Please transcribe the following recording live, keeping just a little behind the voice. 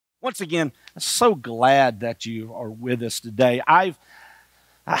once again, I'm so glad that you are with us today. I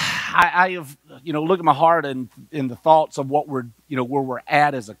have, looked at my heart and in the thoughts of what we're, where we're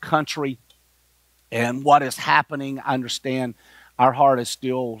at as a country and what is happening. I understand our heart is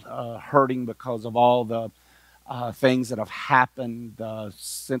still hurting because of all the things that have happened, the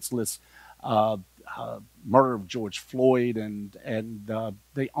senseless murder of George Floyd and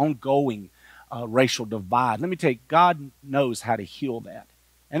the ongoing racial divide. Let me tell you, God knows how to heal that.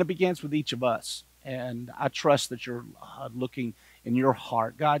 And it begins with each of us. And I trust that you're looking in your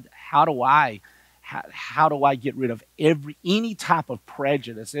heart, God, how do I get rid of any type of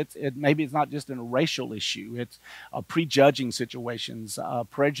prejudice? Maybe it's not just in a racial issue. It's prejudging situations,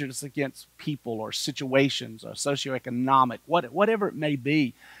 prejudice against people or situations or socioeconomic, whatever it may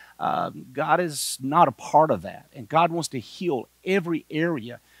be. God is not a part of that. And God wants to heal every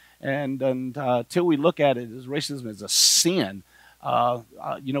area. And until we look at it as racism as a sin,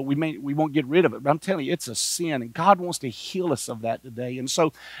 we won't get rid of it, but I'm telling you, it's a sin, and God wants to heal us of that today. And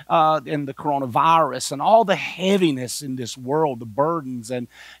so, in the coronavirus and all the heaviness in this world, the burdens, and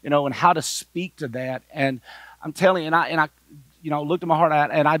how to speak to that. And I'm telling you, and I looked at my heart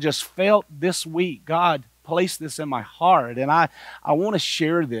and I just felt this week God placed this in my heart, and I want to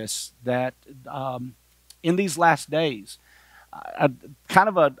share this that in these last days. Kind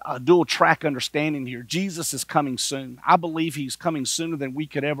of a dual track understanding here. Jesus is coming soon. I believe he's coming sooner than we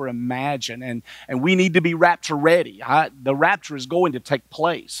could ever imagine, and we need to be rapture ready. The rapture is going to take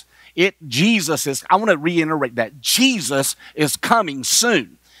place. I want to reiterate that Jesus is coming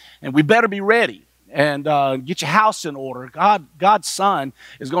soon, and we better be ready and get your house in order. God's Son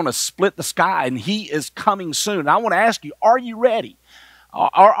is going to split the sky, and he is coming soon. And I want to ask you, are you ready?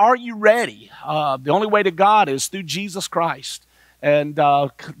 Are you ready? The only way to God is through Jesus Christ. And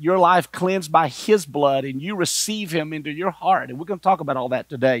your life cleansed by his blood, and you receive him into your heart. And we're going to talk about all that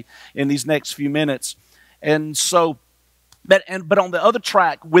today in these next few minutes. And so, but on the other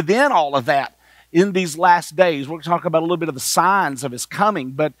track, within all of that, in these last days, we're going to talk about a little bit of the signs of his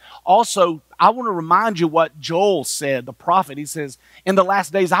coming. But also, I want to remind you what Joel said, the prophet. He says, in the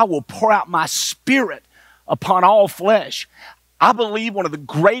last days, I will pour out my spirit upon all flesh. I believe one of the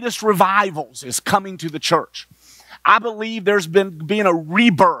greatest revivals is coming to the church. I believe there's being a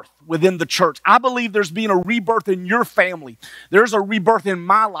rebirth within the church. I believe there's been a rebirth in your family. There's a rebirth in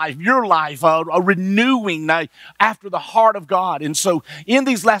my life, your life, a renewing after the heart of God. And so in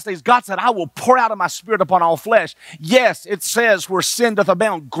these last days, God said, I will pour out of my spirit upon all flesh. Yes, it says where sin doth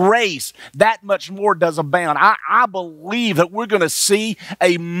abound, grace, that much more does abound. I believe that we're going to see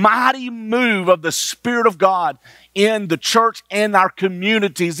a mighty move of the Spirit of God in the church and our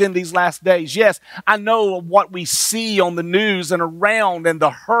communities in these last days. Yes, I know what we see on the news and around, and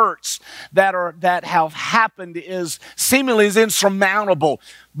the hurts that have happened is seemingly insurmountable.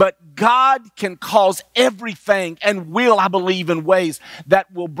 But God can cause everything, and will, I believe, in ways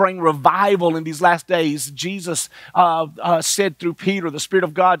that will bring revival in these last days. Jesus said through Peter, the Spirit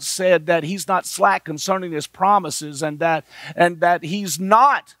of God said that he's not slack concerning his promises, and that he's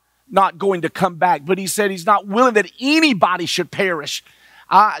not going to come back, but he said he's not willing that anybody should perish.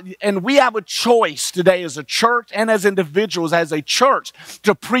 And we have a choice today as a church and as individuals, as a church,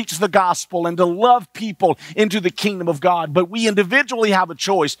 to preach the gospel and to love people into the kingdom of God. But we individually have a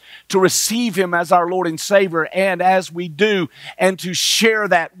choice to receive him as our Lord and Savior, and as we do, and to share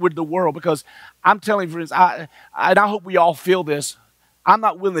that with the world. Because I'm telling you, friends, and I hope we all feel this, I'm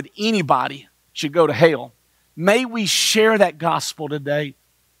not willing that anybody should go to hell. May we share that gospel today.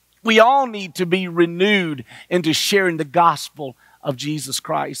 We all need to be renewed into sharing the gospel of Jesus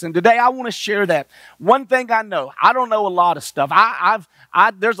Christ. And today I want to share that. One thing I know, I don't know a lot of stuff.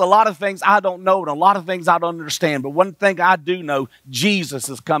 There's a lot of things I don't know and a lot of things I don't understand. But one thing I do know, Jesus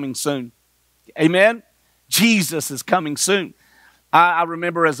is coming soon. Amen? Jesus is coming soon. I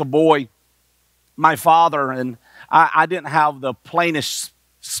remember as a boy, my father, and I didn't have the plainest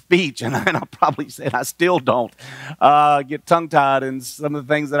speech, and I probably said I still don't get tongue-tied in some of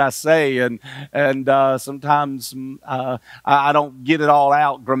the things that I say, and sometimes I don't get it all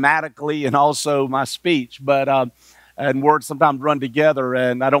out grammatically and also my speech, but and words sometimes run together,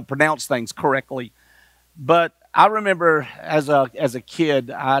 and I don't pronounce things correctly. But I remember as a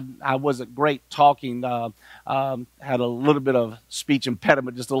kid, I wasn't great talking. Had a little bit of speech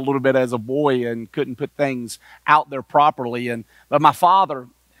impediment, just a little bit as a boy, and couldn't put things out there properly. But my father,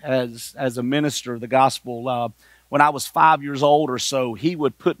 as a minister of the gospel, when I was 5 years old or so, he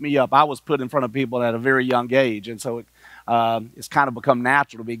would put me up. I was put in front of people at a very young age, and so it's kind of become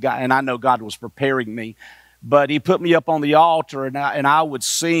natural to me. And I know God was preparing me, but he put me up on the altar, and I would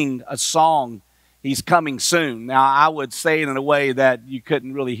sing a song. He's coming soon. Now, I would say it in a way that you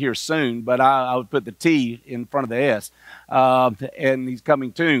couldn't really hear soon, but I would put the T in front of the S. And he's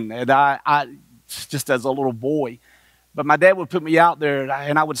coming soon. And I just as a little boy. But my dad would put me out there,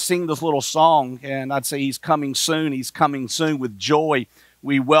 and I would sing this little song, and I'd say, he's coming soon with joy.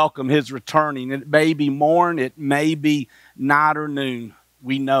 We welcome his returning. It may be morn, it may be night or noon.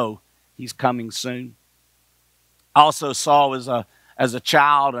 We know he's coming soon. I also saw as a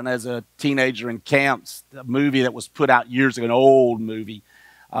child and as a teenager in camps, a movie that was put out years ago, an old movie.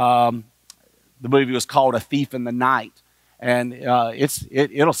 The movie was called A Thief in the Night. And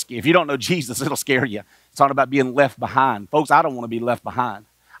it'll if you don't know Jesus, it'll scare you. It's not about being left behind. Folks, I don't want to be left behind.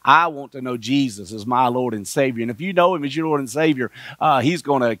 I want to know Jesus as my Lord and Savior. And if you know him as your Lord and Savior, he's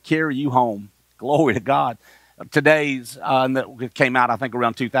going to carry you home. Glory to God. Today's, that came out, I think,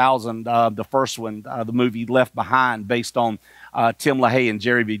 around 2000, the first one, the movie Left Behind, based on Tim LaHaye and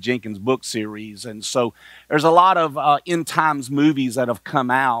Jerry B. Jenkins' book series. And so there's a lot of end times movies that have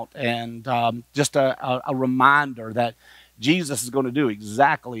come out, and just a reminder that Jesus is going to do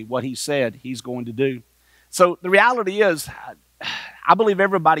exactly what he said he's going to do. So the reality is, I believe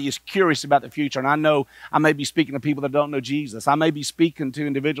everybody is curious about the future. And I know I may be speaking to people that don't know Jesus. I may be speaking to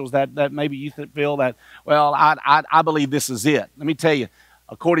individuals that maybe you feel that, well, I believe this is it. Let me tell you,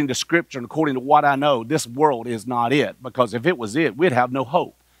 according to Scripture and according to what I know, this world is not it. Because if it was it, we'd have no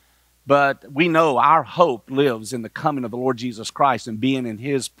hope. But we know our hope lives in the coming of the Lord Jesus Christ and being in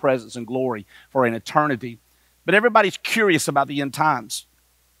his presence and glory for an eternity. But everybody's curious about the end times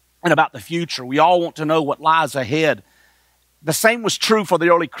and about the future. We all want to know what lies ahead. The same was true for the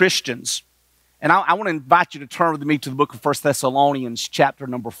early Christians. And I want to invite you to turn with me to the book of 1 Thessalonians chapter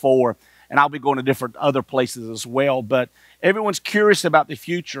number 4. And I'll be going to different other places as well. But everyone's curious about the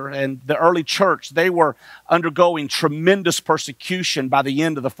future. And the early church, they were undergoing tremendous persecution by the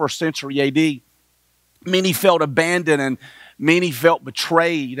end of the first century AD. Many felt abandoned and many felt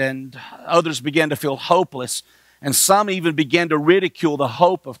betrayed. And others began to feel hopeless. And some even began to ridicule the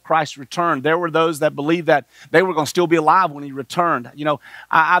hope of Christ's return. There were those that believed that they were going to still be alive when he returned. You know,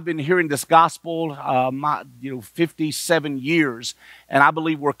 I've been hearing this gospel, 57 years, and I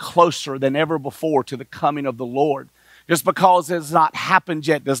believe we're closer than ever before to the coming of the Lord. Just because it's not happened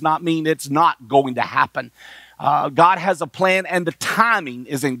yet does not mean it's not going to happen. God has a plan, and the timing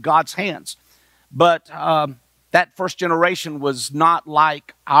is in God's hands. But that first generation was not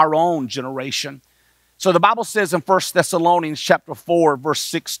like our own generation. So the Bible says in 1 Thessalonians chapter 4, verse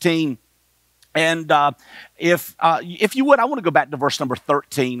 16, and if you would, I want to go back to verse number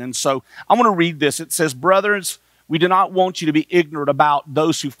 13. And so I want to read this. It says, "Brothers, we do not want you to be ignorant about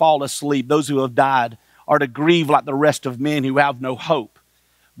those who fall asleep, those who have died, or to grieve like the rest of men who have no hope.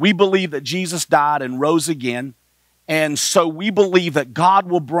 We believe that Jesus died and rose again, and so we believe that God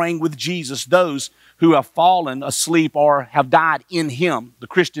will bring with Jesus those who have fallen asleep or have died in him," the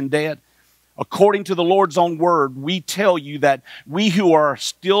Christian dead. "According to the Lord's own word, we tell you that we who are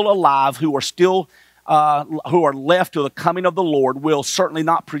still alive, who are left to the coming of the Lord, will certainly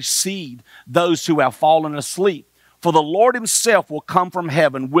not precede those who have fallen asleep. For the Lord himself will come from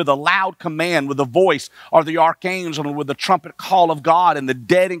heaven with a loud command, with the voice of the archangel, and with the trumpet call of God, and the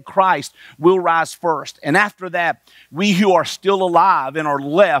dead in Christ will rise first. And after that, we who are still alive and are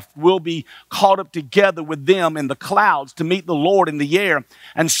left will be caught up together with them in the clouds to meet the Lord in the air.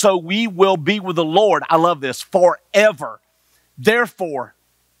 And so we will be with the Lord," I love this, "forever. Therefore,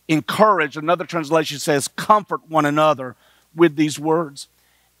 encourage," another translation says, "comfort one another with these words."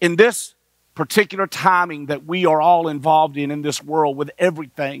 In this particular timing that we are all involved in this world, with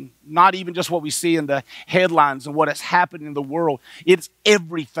everything, not even just what we see in the headlines and what has happened in the world, it's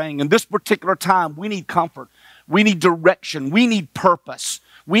everything. In this particular time, we need comfort. We need direction. We need purpose.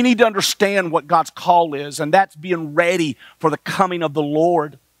 We need to understand what God's call is, and that's being ready for the coming of the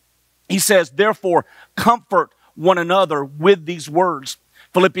Lord. He says, "Therefore, comfort one another with these words."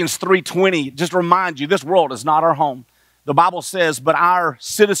 Philippians 3:20 just reminds you, this world is not our home. The Bible says, "But our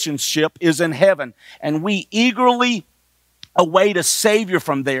citizenship is in heaven, and we eagerly await a Savior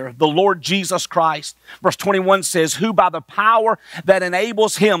from there, the Lord Jesus Christ." Verse 21 says, "Who by the power that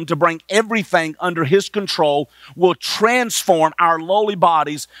enables him to bring everything under his control will transform our lowly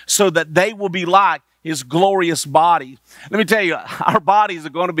bodies so that they will be like his glorious body." Let me tell you, our bodies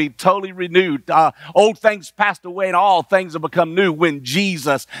are going to be totally renewed. Old things passed away and all things have become new when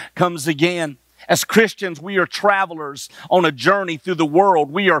Jesus comes again. As Christians, we are travelers on a journey through the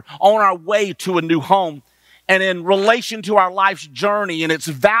world. We are on our way to a new home. And in relation to our life's journey and its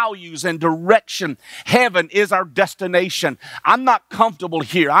values and direction, heaven is our destination. I'm not comfortable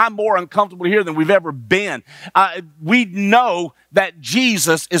here. I'm more uncomfortable here than we've ever been. We know that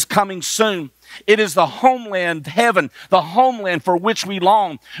Jesus is coming soon. It is the homeland, heaven, the homeland for which we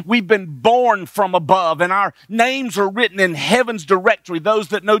long. We've been born from above, and our names are written in heaven's directory, those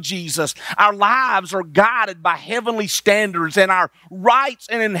that know Jesus. Our lives are guided by heavenly standards, and our rights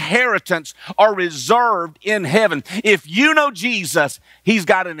and inheritance are reserved in heaven. If you know Jesus, He's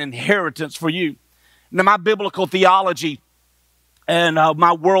got an inheritance for you. Now, my biblical theology and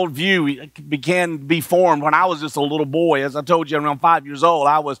my worldview began to be formed when I was just a little boy. As I told you, around 5 years old,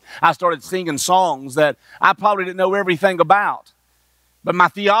 I started singing songs that I probably didn't know everything about. But my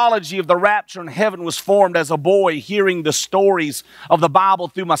theology of the rapture in heaven was formed as a boy, hearing the stories of the Bible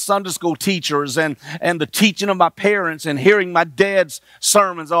through my Sunday school teachers and the teaching of my parents, and hearing my dad's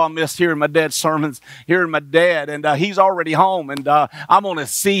sermons. Oh, I miss hearing my dad's sermons, hearing my dad. And he's already home, and I'm going to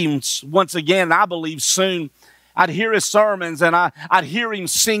see him once again, I believe, soon. I'd hear his sermons, and I'd hear him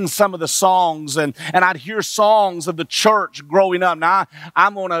sing some of the songs, and I'd hear songs of the church growing up. Now,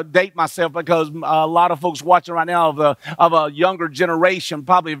 I'm going to date myself because a lot of folks watching right now of a younger generation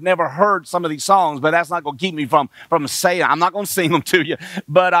probably have never heard some of these songs, but that's not going to keep me from saying. I'm not going to sing them to you,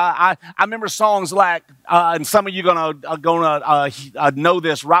 but I remember songs like, and some of you are gonna know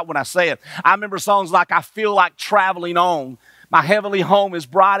this right when I say it. I remember songs like "I Feel Like Traveling On." My heavenly home is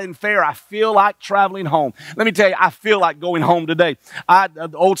bright and fair. I feel like traveling home. Let me tell you, I feel like going home today.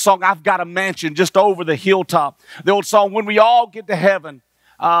 The old song, I've got a mansion just over the hilltop. The old song, when we all get to heaven.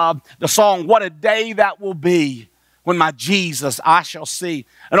 The song, what a day that will be when my Jesus I shall see.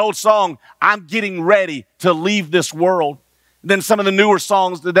 An old song, I'm getting ready to leave this world. Then some of the newer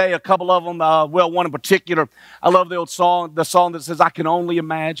songs today, a couple of them, one in particular. I love the song that says, I can only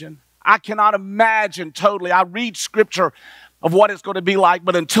imagine. I cannot imagine totally. I read scripture of what it's going to be like,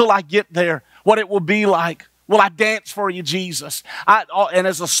 but until I get there, what it will be like. Will I dance for you, Jesus? And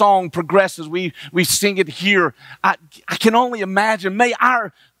as the song progresses, we sing it here. I can only imagine. May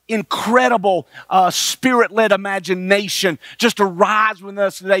our incredible spirit-led imagination just arise with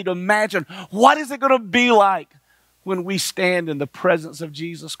us today to imagine what is it going to be like when we stand in the presence of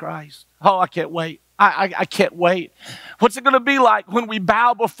Jesus Christ. Oh, I can't wait. I can't wait. What's it going to be like when we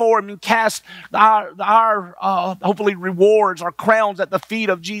bow before Him and cast our hopefully rewards, our crowns at the feet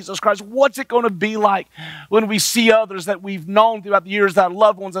of Jesus Christ? What's it going to be like when we see others that we've known throughout the years, our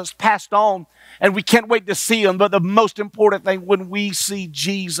loved ones that's passed on, and we can't wait to see them? But the most important thing, when we see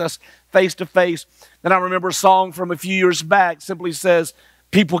Jesus face to face. Then I remember a song from a few years back, simply says,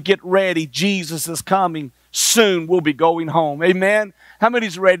 people get ready, Jesus is coming. Soon we'll be going home. Amen? How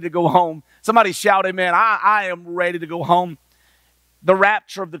many's ready to go home? Somebody shout amen. I am ready to go home. The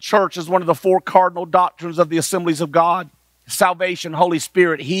rapture of the church is one of the 4 cardinal doctrines of the Assemblies of God. Salvation, Holy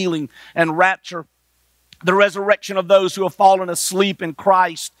Spirit, healing, and rapture. The resurrection of those who have fallen asleep in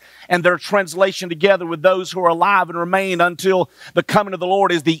Christ, and their translation together with those who are alive and remain until the coming of the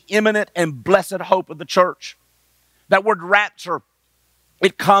Lord, is the imminent and blessed hope of the church. That word rapture,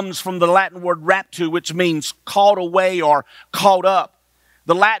 it comes from the Latin word raptu, which means caught away or caught up.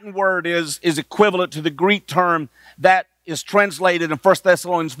 The Latin word is equivalent to the Greek term that is translated in 1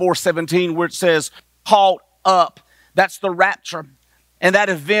 Thessalonians 4:17, where it says, caught up. That's the rapture. And that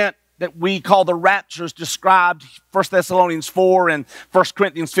event that we call the rapture is described 1 Thessalonians 4 and 1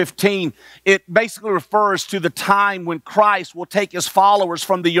 Corinthians 15. It basically refers to the time when Christ will take His followers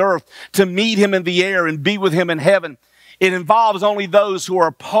from the earth to meet Him in the air and be with Him in heaven. It involves only those who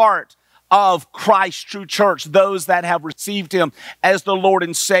are part of Christ's true church, those that have received Him as the Lord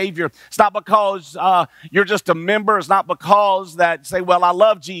and Savior. It's not because you're just a member. It's not because that say, well, I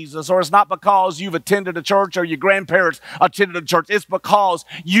love Jesus. Or it's not because you've attended a church or your grandparents attended a church. It's because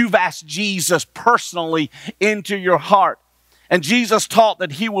you've asked Jesus personally into your heart. And Jesus taught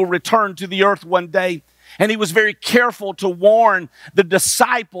that He will return to the earth one day. And He was very careful to warn the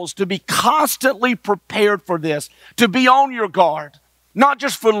disciples to be constantly prepared for this, to be on your guard. Not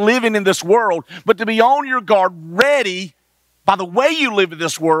just for living in this world, but to be on your guard, ready by the way you live in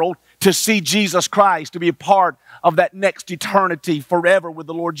this world to see Jesus Christ, to be a part of that next eternity forever with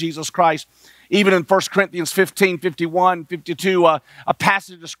the Lord Jesus Christ. Even in 1 Corinthians 15, 51, 52, a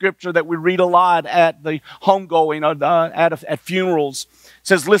passage of Scripture that we read a lot at the homegoing, at funerals,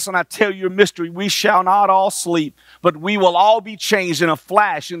 says, listen, I tell you a mystery. We shall not all sleep, but we will all be changed in a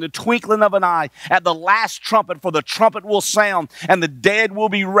flash, in the twinkling of an eye, at the last trumpet, for the trumpet will sound, and the dead will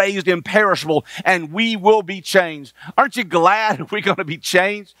be raised imperishable, and we will be changed. Aren't you glad we're going to be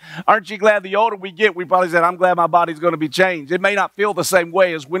changed? Aren't you glad the older we get, we probably said, I'm glad my body's going to be changed. It may not feel the same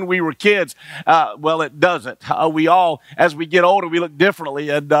way as when we were kids. Well, it doesn't. We all, as we get older, we look differently,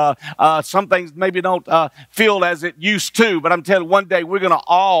 and some things maybe don't feel as it used to, but I'm telling you, one day we're going to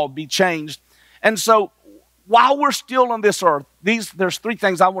all be changed. And so while we're still on this earth, there's three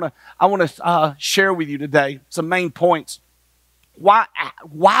things I want to share with you today. Some main points. While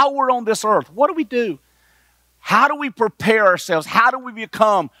we're on this earth, what do we do? How do we prepare ourselves? How do we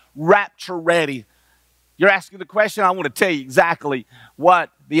become rapture ready? You're asking the question. I want to tell you exactly what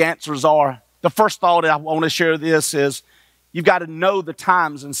the answers are. The first thought I want to share this is you've got to know the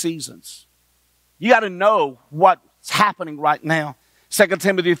times and seasons. You got to know what's happening right now. 2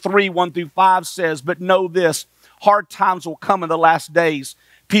 Timothy 3:1-5 says, but know this, hard times will come in the last days.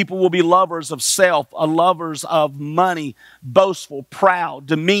 People will be lovers of self, lovers of money, boastful, proud,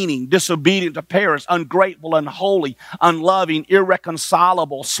 demeaning, disobedient to parents, ungrateful, unholy, unloving,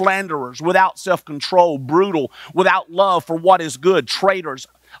 irreconcilable, slanderers, without self-control, brutal, without love for what is good, traitors,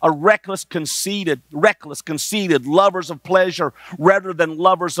 reckless, conceited, lovers of pleasure rather than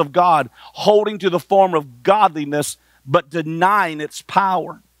lovers of God, holding to the form of godliness but denying its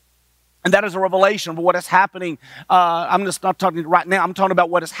power. And that is a revelation of what is happening. I'm just not talking right now. I'm talking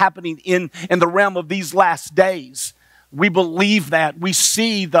about what is happening in the realm of these last days. We believe that. We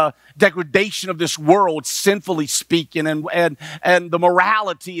see the degradation of this world, sinfully speaking, and the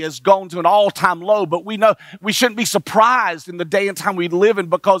morality has gone to an all-time low. But we know we shouldn't be surprised in the day and time we live in,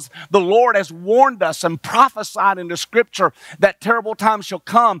 because the Lord has warned us and prophesied in the Scripture that terrible times shall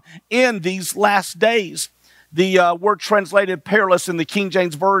come in these last days. The word translated perilous in the King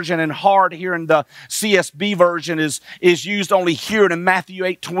James Version and hard here in the CSB version is used only here in Matthew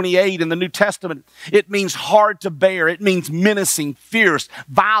 8:28 in the New Testament. It means hard to bear. It means menacing, fierce,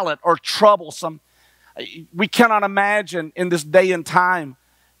 violent, or troublesome. We cannot imagine in this day and time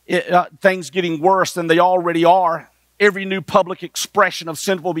things getting worse than they already are. Every new public expression of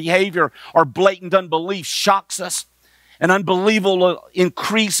sinful behavior or blatant unbelief shocks us. An unbelievable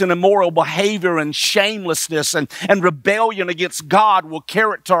increase in immoral behavior and shamelessness and rebellion against God will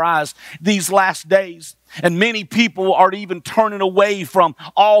characterize these last days. And many people are even turning away from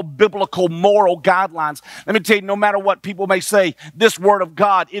all biblical moral guidelines. Let me tell you, no matter what people may say, this Word of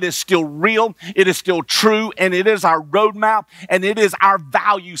God, it is still real, it is still true, and it is our roadmap, and it is our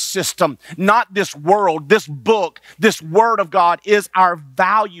value system. Not this world, this book, this Word of God is our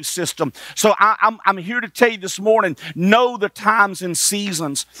value system. So I'm here to tell you this morning, know the times and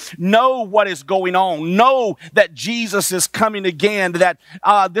seasons. Know what is going on. Know that Jesus is coming again, that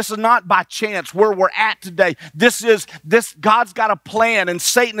this is not by chance where we're at today. God's got a plan, and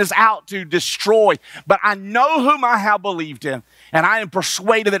Satan is out to destroy. But I know whom I have believed in, and I am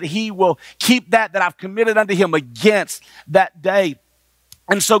persuaded that he will keep that I've committed unto him against that day.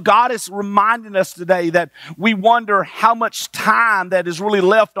 And so God is reminding us today that we wonder how much time that is really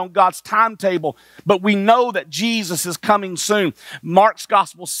left on God's timetable, but we know that Jesus is coming soon. Mark's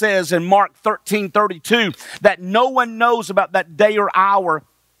gospel says in Mark 13:32 that no one knows about that day or hour,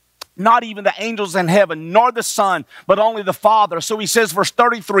 not even the angels in heaven, nor the Son, but only the Father. So he says, verse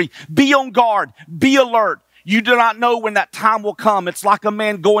 33, be on guard, be alert. You do not know when that time will come. It's like a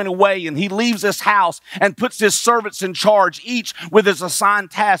man going away, and he leaves his house and puts his servants in charge, each with his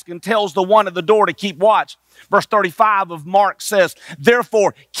assigned task, and tells the one at the door to keep watch. Verse 35 of Mark says,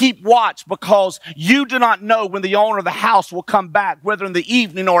 therefore, keep watch, because you do not know when the owner of the house will come back, whether in the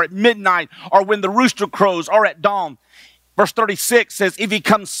evening or at midnight, or when the rooster crows or at dawn. Verse 36 says, if he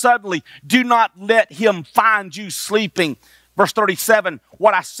comes suddenly, do not let him find you sleeping. Verse 37,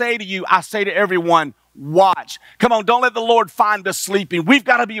 what I say to you, I say to everyone, watch. Come on, don't let the Lord find us sleeping. We've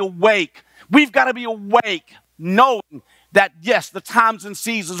got to be awake. We've got to be awake, knowing that, yes, the times and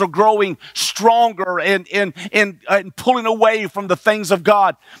seasons are growing stronger and pulling away from the things of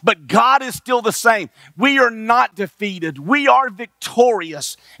God. But God is still the same. We are not defeated. We are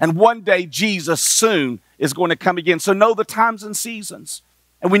victorious. And one day, Jesus soon is going to come again. So know the times and seasons.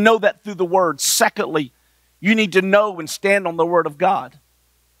 And we know that through the Word. Secondly, you need to know and stand on the Word of God.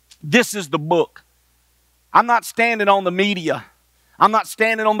 This is the book. I'm not standing on the media. I'm not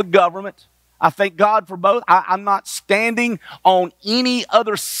standing on the government. I thank God for both. I'm not standing on any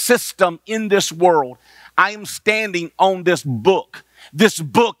other system in this world. I am standing on this book. This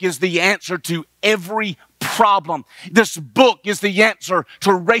book is the answer to every problem. This book is the answer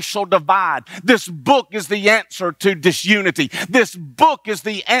to racial divide. This book is the answer to disunity. This book is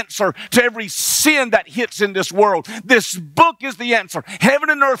the answer to every sin that hits in this world. This book is the answer. Heaven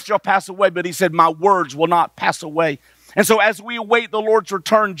and earth shall pass away, but he said, my words will not pass away. And so as we await the Lord's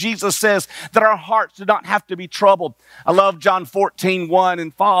return, Jesus says that our hearts do not have to be troubled. I love John 14:1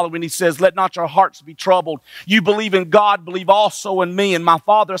 and following. He says, let not your hearts be troubled. You believe in God, believe also in me. In my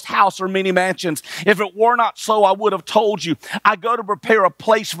Father's house are many mansions. If it were not so, I would have told you. I go to prepare a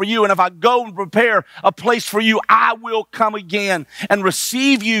place for you. And if I go and prepare a place for you, I will come again and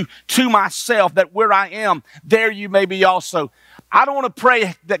receive you to myself, that where I am, there you may be also. I don't want to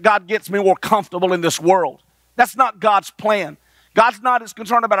pray that God gets me more comfortable in this world. That's not God's plan. God's not as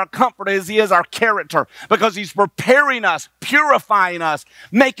concerned about our comfort as He is our character, because He's preparing us, purifying us,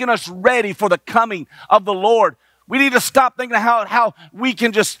 making us ready for the coming of the Lord. We need to stop thinking how we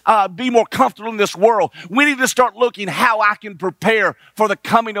can just be more comfortable in this world. We need to start looking how I can prepare for the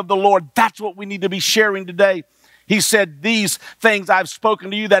coming of the Lord. That's what we need to be sharing today. He said, these things I've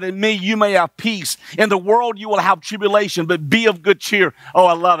spoken to you, that in me you may have peace. In the world you will have tribulation, but be of good cheer. Oh,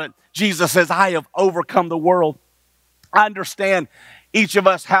 I love it. Jesus says, I have overcome the world. I understand each of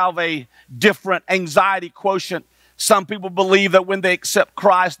us have a different anxiety quotient. Some people believe that when they accept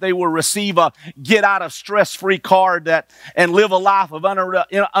Christ, they will receive a get-out-of-stress-free card and live a life of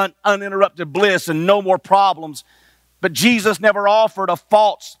uninterrupted bliss and no more problems. But Jesus never offered a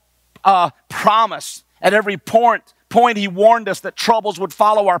false promise. At every point, He warned us that troubles would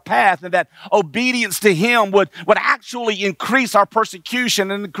follow our path, and that obedience to Him would actually increase our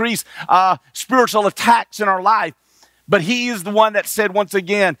persecution and increase spiritual attacks in our life. But He is the one that said, once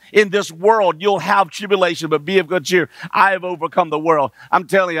again, in this world you'll have tribulation, but be of good cheer. I have overcome the world. I'm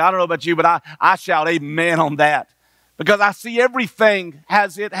telling you, I don't know about you, but I shout amen on that. Because I see everything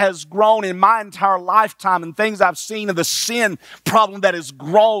as it has grown in my entire lifetime, and things I've seen of the sin problem that is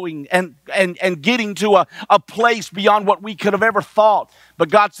growing and getting to a place beyond what we could have ever thought. But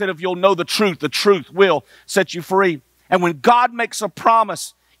God said, if you'll know the truth will set you free. And when God makes a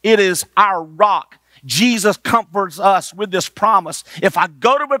promise, it is our rock. Jesus comforts us with this promise. If I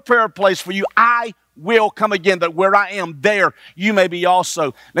go to prepare a place for you, I will come again, that where I am, there you may be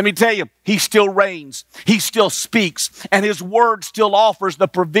also. Let me tell you, He still reigns. He still speaks. And His word still offers the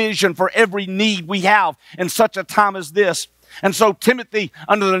provision for every need we have in such a time as this. And so Timothy,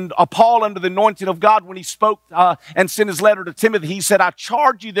 Paul under the anointing of God, when he spoke and sent his letter to Timothy, he said, I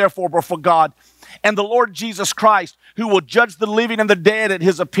charge you therefore before God and the Lord Jesus Christ, who will judge the living and the dead at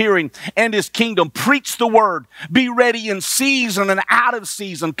His appearing and His kingdom. Preach the word. Be ready in season and out of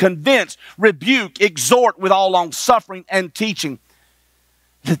season. Convince, rebuke, exhort with all long suffering and teaching.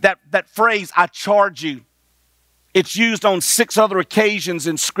 That phrase, I charge you, it's used on 6 other occasions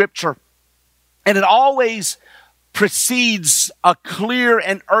in Scripture. And it always precedes a clear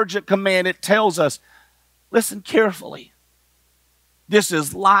and urgent command. It tells us, listen carefully. This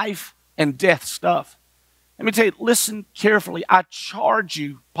is life and death stuff. Let me tell you, listen carefully. I charge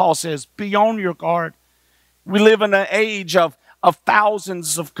you, Paul says, be on your guard. We live in an age of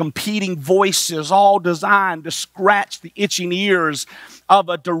thousands of competing voices, all designed to scratch the itching ears of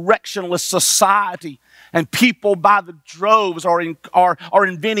a directionless society. And people by the droves are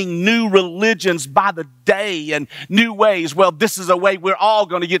inventing new religions by the day and new ways. Well, this is a way we're all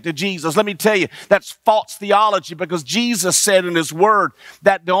going to get to Jesus. Let me tell you, that's false theology, because Jesus said in His word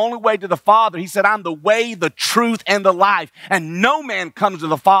that the only way to the Father, He said, I'm the way, the truth, and the life. And no man comes to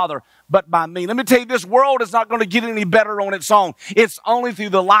the Father but by me. Let me tell you, this world is not going to get any better on its own. It's only through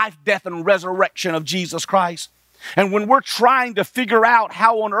the life, death, and resurrection of Jesus Christ. And when we're trying to figure out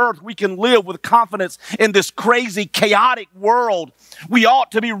how on earth we can live with confidence in this crazy, chaotic world, we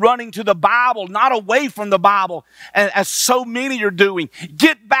ought to be running to the Bible, not away from the Bible, as so many are doing.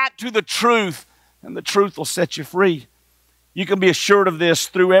 Get back to the truth, and the truth will set you free. You can be assured of this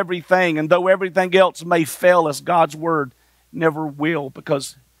through everything, and though everything else may fail us, God's word never will.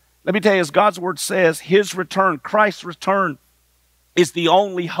 Because, let me tell you, as God's word says, His return, Christ's return, is the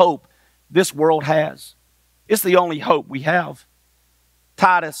only hope this world has. It's the only hope we have.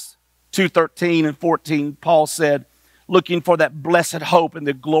 Titus 2:13 and 14, Paul said, looking for that blessed hope and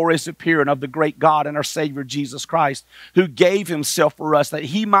the glorious appearing of the great God and our Savior Jesus Christ, who gave Himself for us, that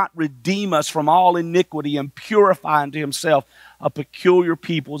He might redeem us from all iniquity and purify unto Himself a peculiar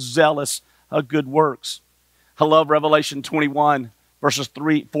people zealous of good works. I love Revelation 21, verses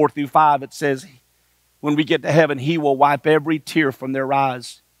 4 through 5. It says, when we get to heaven, He will wipe every tear from their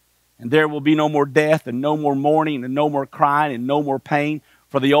eyes. And there will be no more death, and no more mourning, and no more crying, and no more pain.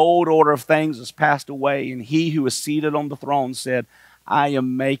 For the old order of things has passed away. And He who is seated on the throne said, I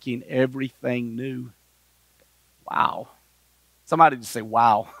am making everything new. Wow. Somebody just say,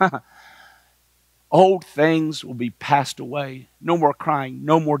 wow. Old things will be passed away. No more crying,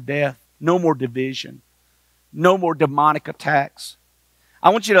 no more death, no more division, no more demonic attacks.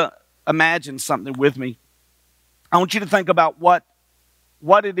 I want you to imagine something with me. I want you to think about what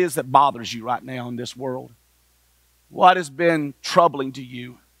it is that bothers you right now in this world. What has been troubling to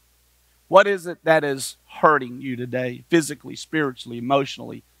you? What is it that is hurting you today, physically, spiritually,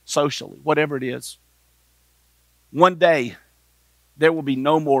 emotionally, socially, whatever it is? One day, there will be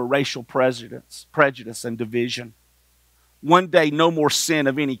no more racial prejudice and division. One day, no more sin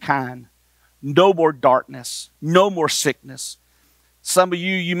of any kind. No more darkness. No more sickness. Some of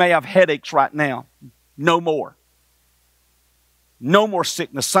you may have headaches right now. No more. No more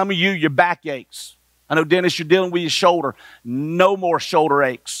sickness. Some of you, your back aches. I know, Dennis, you're dealing with your shoulder. No more shoulder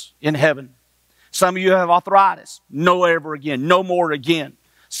aches in heaven. Some of you have arthritis. No ever again. No more again.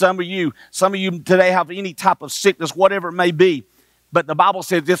 Some of you today have any type of sickness, whatever it may be. But the Bible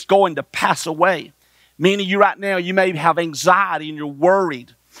says it's going to pass away. Many of you right now, you may have anxiety and you're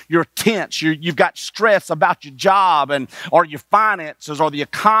worried. You're tense. You've got stress about your job or your finances or the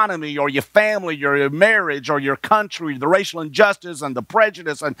economy or your family, your marriage or your country, the racial injustice and the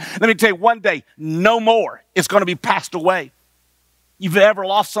prejudice. And let me tell you, one day, no more. It's going to be passed away. You've ever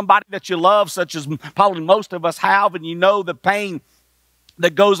lost somebody that you love, such as probably most of us have, and you know the pain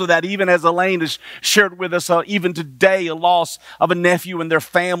that goes with that, even as Elaine has shared with us, even today, a loss of a nephew and their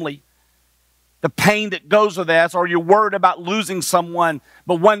family. The pain that goes with that, or you're worried about losing someone,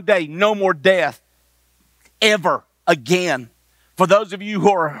 but one day, no more death ever again. For those of you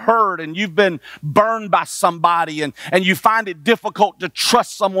who are hurt and you've been burned by somebody and you find it difficult to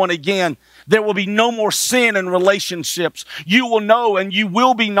trust someone again, there will be no more sin in relationships. You will know and you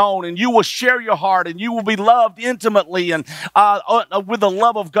will be known and you will share your heart and you will be loved intimately and with the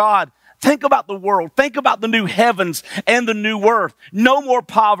love of God. Think about the world. Think about the new heavens and the new earth. No more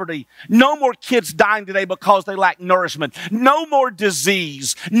poverty. No more kids dying today because they lack nourishment. No more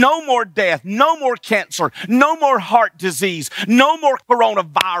disease. No more death. No more cancer. No more heart disease. No more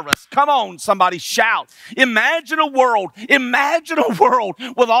coronavirus. Come on, somebody shout. Imagine a world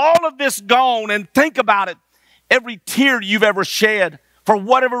with all of this gone, and think about it. Every tear you've ever shed, for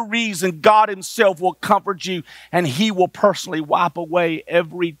whatever reason, God himself will comfort you and he will personally wipe away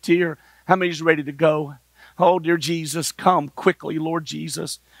every tear. How many is ready to go? Oh, dear Jesus, come quickly, Lord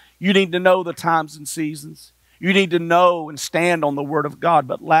Jesus. You need to know the times and seasons. You need to know and stand on the word of God.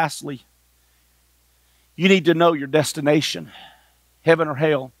 But lastly, you need to know your destination, heaven or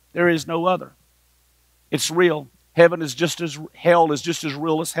hell. There is no other. It's real. Hell is just as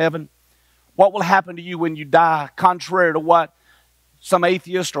real as heaven. What will happen to you when you die, contrary to what some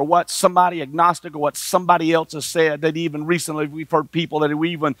atheist or what somebody agnostic or what somebody else has said? That even recently we've heard people that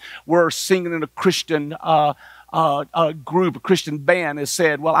we even were singing in a Christian group, a Christian band, has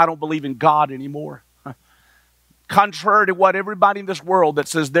said, well, I don't believe in God anymore. Contrary to what everybody in this world that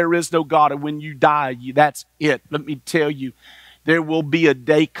says there is no God, and when you die, that's it. Let me tell you, there will be a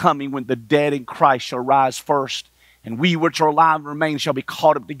day coming when the dead in Christ shall rise first, and we which are alive and remain shall be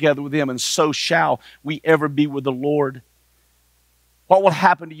caught up together with them, and so shall we ever be with the Lord. What will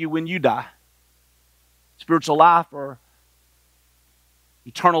happen to you when you die? Spiritual life or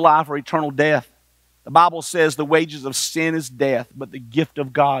eternal death? The Bible says the wages of sin is death, but the gift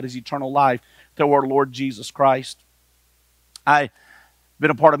of God is eternal life through our Lord Jesus Christ. I've been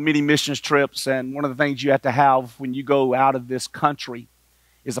a part of many missions trips, and one of the things you have to have when you go out of this country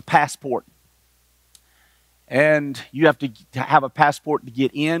is a passport. And you have to have a passport to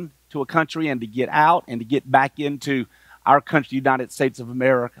get in to a country and to get out and to get back into our country, the United States of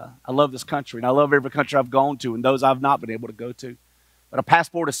America. I love this country, and I love every country I've gone to and those I've not been able to go to. But a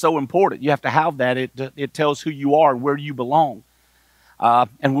passport is so important. You have to have that. It tells who you are and where you belong.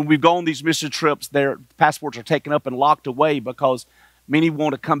 And when we've gone on these mission trips, their passports are taken up and locked away because many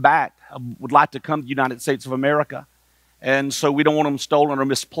want to come back, would like to come to the United States of America. And so we don't want them stolen or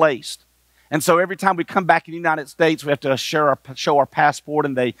misplaced. And so every time we come back in the United States, we have to show our passport,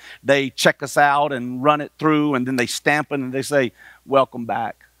 and they check us out and run it through, and then they stamp it, and they say, welcome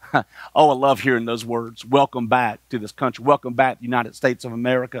back. Oh, I love hearing those words. Welcome back to this country. Welcome back to the United States of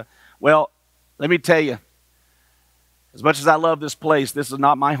America. Well, let me tell you, as much as I love this place, this is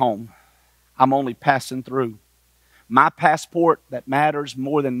not my home. I'm only passing through. My passport that matters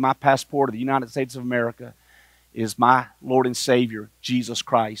more than my passport of the United States of America is my Lord and Savior, Jesus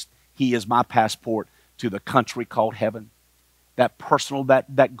Christ. He is my passport to the country called heaven. That personal,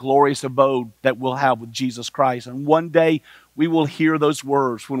 that glorious abode that we'll have with Jesus Christ. And one day we will hear those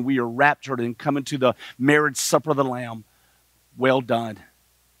words when we are raptured and come into the marriage supper of the Lamb. Well done,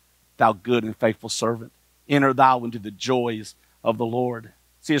 thou good and faithful servant. Enter thou into the joys of the Lord.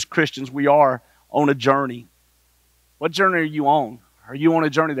 See, as Christians, we are on a journey. What journey are you on? Are you on a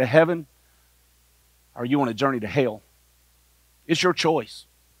journey to heaven? Or are you on a journey to hell? It's your choice.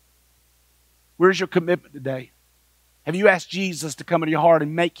 Where's your commitment today? Have you asked Jesus to come into your heart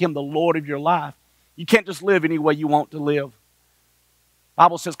and make him the Lord of your life? You can't just live any way you want to live. The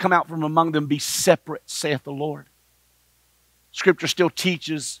Bible says, come out from among them, be separate, saith the Lord. Scripture still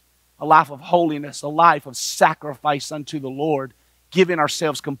teaches a life of holiness, a life of sacrifice unto the Lord, giving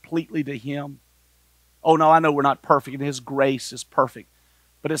ourselves completely to him. Oh no, I know we're not perfect, and his grace is perfect.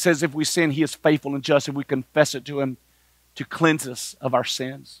 But it says if we sin, he is faithful and just, and we confess it to him to cleanse us of our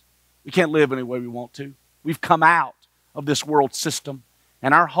sins. We can't live any way we want to. We've come out of this world system,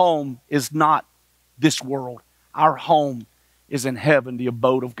 and our home is not this world. Our home is in heaven, the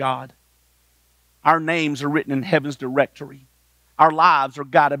abode of God. Our names are written in heaven's directory. Our lives are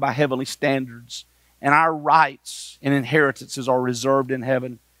guided by heavenly standards, and our rights and inheritances are reserved in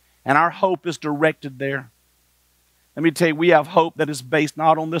heaven, and our hope is directed there. Let me tell you, we have hope that is based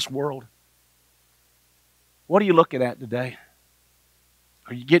not on this world. What are you looking at today?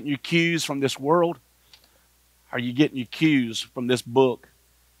 Are you getting your cues from this world? Are you getting your cues from this book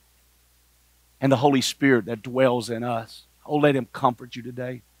and the Holy Spirit that dwells in us? Oh, let him comfort you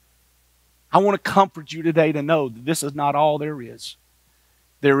today. I want to comfort you today to know that this is not all there is.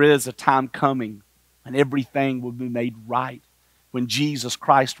 There is a time coming when everything will be made right, when Jesus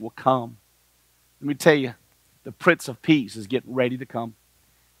Christ will come. Let me tell you, the Prince of Peace is getting ready to come.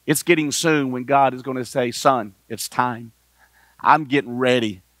 It's getting soon when God is going to say, son, it's time. I'm getting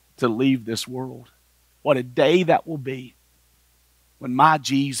ready to leave this world. What a day that will be when my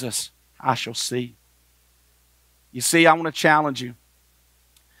Jesus I shall see. You see, I want to challenge you.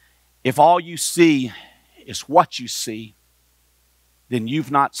 If all you see is what you see, then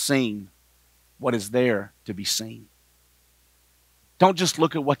you've not seen what is there to be seen. Don't just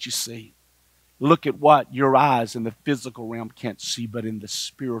look at what you see. Look at what your eyes in the physical realm can't see, but in the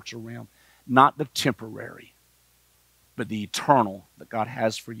spiritual realm. Not the temporary, but the eternal that God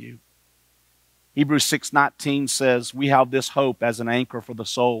has for you. Hebrews 6:19 says, we have this hope as an anchor for the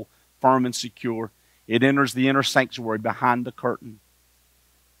soul, firm and secure. It enters the inner sanctuary behind the curtain.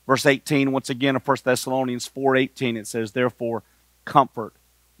 Verse 18, once again, of 1 Thessalonians 4:18, it says, therefore, comfort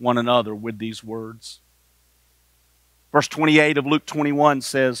one another with these words. Verse 28 of Luke 21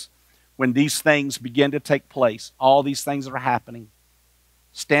 says, when these things begin to take place, all these things that are happening,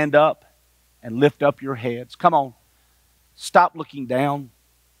 stand up and lift up your heads. Come on. Stop looking down.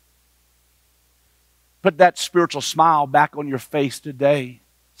 Put that spiritual smile back on your face today.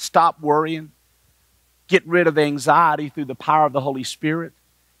 Stop worrying. Get rid of anxiety through the power of the Holy Spirit.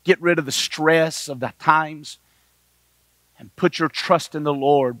 Get rid of the stress of the times. And put your trust in the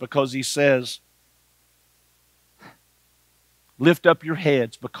Lord, because he says, lift up your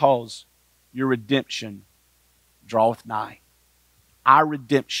heads, because your redemption draweth nigh. Our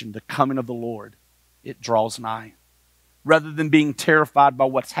redemption, the coming of the Lord, it draws nigh. Rather than being terrified by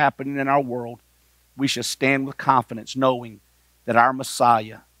what's happening in our world, we should stand with confidence knowing that our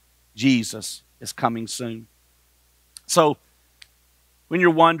Messiah, Jesus, is coming soon. So, when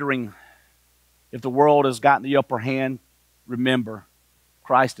you're wondering if the world has gotten the upper hand, remember,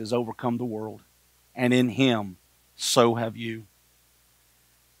 Christ has overcome the world, and in him, so have you.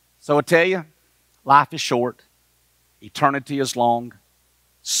 So I tell you, life is short, eternity is long,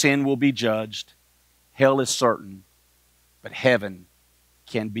 sin will be judged, hell is certain, but heaven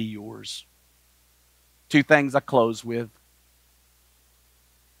can be yours. Two things I close with.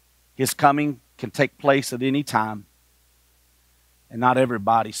 His coming can take place at any time, and not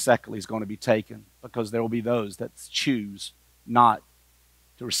everybody, secondly, is going to be taken, because there will be those that choose not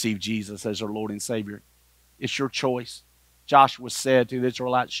to receive Jesus as their Lord and Savior. It's your choice. Joshua said to the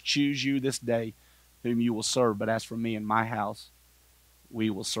Israelites, choose you this day whom you will serve, but as for me and my house, we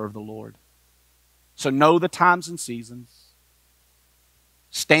will serve the Lord. So know the times and seasons.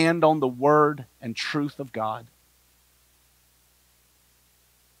 Stand on the word and truth of God.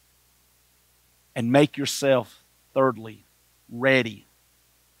 And make yourself, thirdly, ready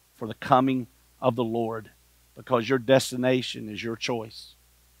for the coming of the Lord, because your destination is your choice.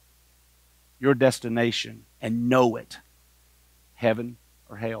 Your destination, and know it. Heaven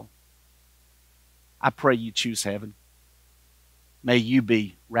or hell. I pray you choose heaven. May you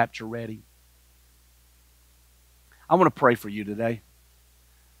be rapture ready. I want to pray for you today.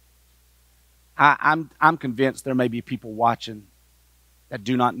 I'm convinced there may be people watching that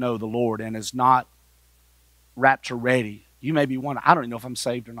do not know the Lord and is not rapture ready. You may be wondering, I don't even know if I'm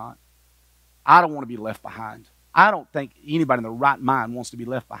saved or not. I don't want to be left behind. I don't think anybody in their right mind wants to be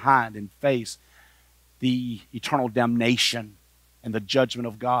left behind and face the eternal damnation and the judgment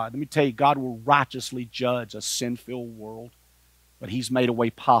of God. Let me tell you, God will righteously judge a sin-filled world, but he's made a way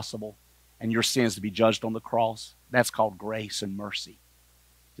possible and your sins to be judged on the cross. That's called grace and mercy.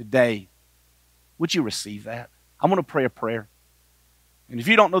 Today, would you receive that? I'm going to pray a prayer. And if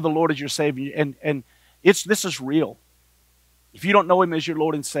you don't know the Lord as your Savior, and this is real. If you don't know Him as your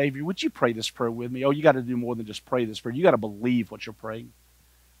Lord and Savior, would you pray this prayer with me? Oh, you got to do more than just pray this prayer. You got to believe what you're praying.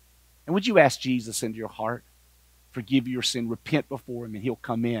 And would you ask Jesus into your heart? Forgive your sin, repent before Him, and He'll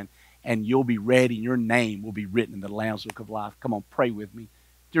come in, and you'll be ready, and your name will be written in the Lamb's Book of Life. Come on, pray with me.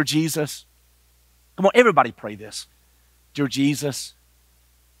 Dear Jesus, come on, everybody pray this. Dear Jesus,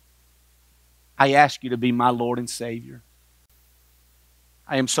 I ask you to be my Lord and Savior.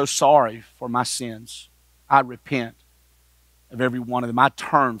 I am so sorry for my sins. I repent of every one of them. I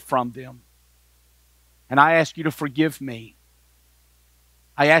turn from them. And I ask you to forgive me.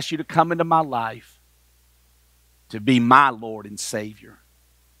 I ask you to come into my life to be my Lord and Savior.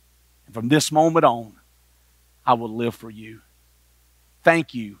 And from this moment on, I will live for you.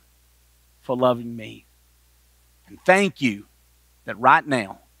 Thank you for loving me. And thank you that right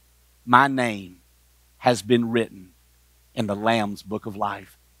now, my name has been written in the Lamb's Book of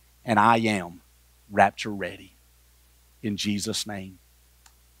Life, and I am rapture ready. In Jesus' name,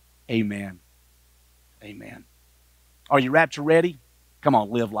 amen. Amen. Are you rapture ready? Come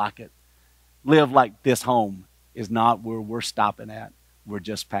on, live like it. Live like this home is not where we're stopping at. We're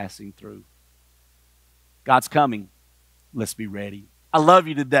just passing through. God's coming. Let's be ready. I love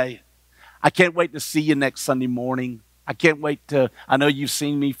you today. I can't wait to see you next Sunday morning. I know you've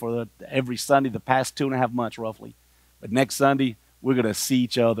seen me for every Sunday the past 2.5 months roughly. But next Sunday, we're going to see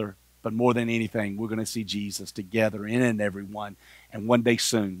each other. But more than anything, we're going to see Jesus together in and every one. And one day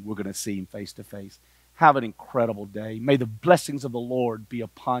soon, we're going to see Him face to face. Have an incredible day. May the blessings of the Lord be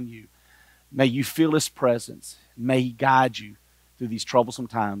upon you. May you feel His presence. May He guide you through these troublesome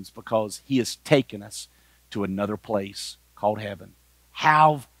times, because He has taken us to another place called heaven.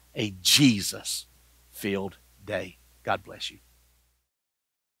 Have a Jesus-filled day. God bless you.